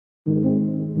If I'm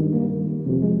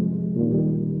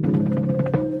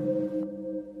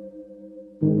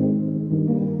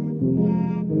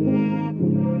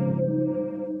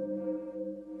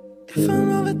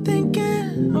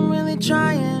overthinking, I'm really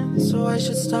trying, so I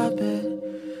should stop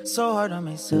it. So hard on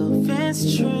myself,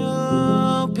 it's true.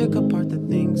 Pick apart the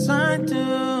things I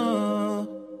do.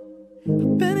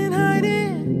 I've been in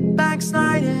hiding,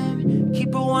 backsliding,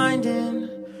 keep rewinding,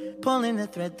 pulling the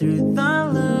thread through the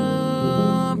loop,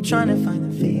 trying to find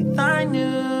the faith I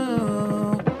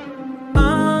knew.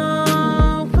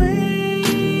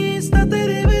 Always thought that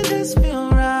it would just feel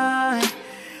right.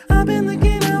 I've been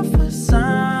looking out for signs.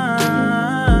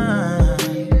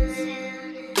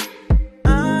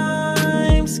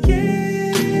 I'm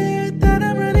scared that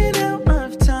I'm running out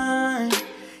of time,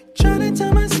 trying to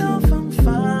tell myself I'm fine.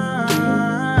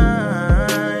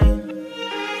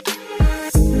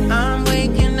 I'm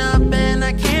waking up and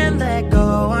I can't let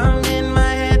go. I'm in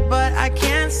my head but I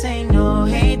can't say no.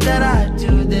 Hate that I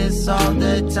do this all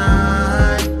the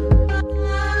time.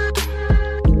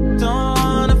 Don't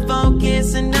wanna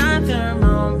focus another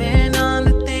moment on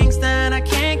the things that I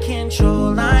can't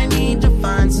control. I need to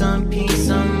find some peace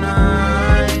of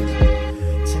mind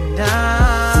tonight.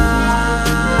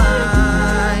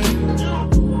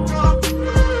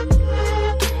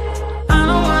 I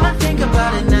don't wanna think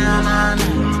about it now, nah,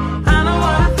 nah. I don't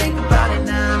wanna think about it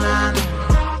now, nah, nah.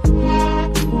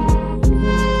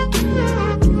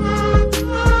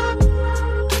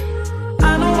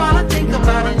 I don't wanna think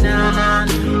about it now, nah,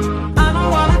 nah. I don't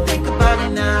wanna think about it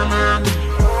now, nah, nah.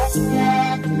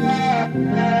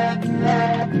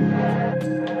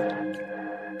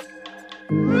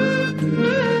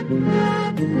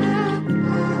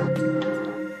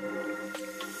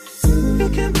 You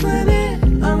can plan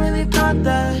it, I really thought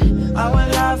that I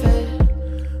would have it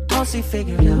mostly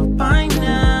figured out by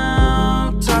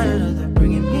now. Tired of the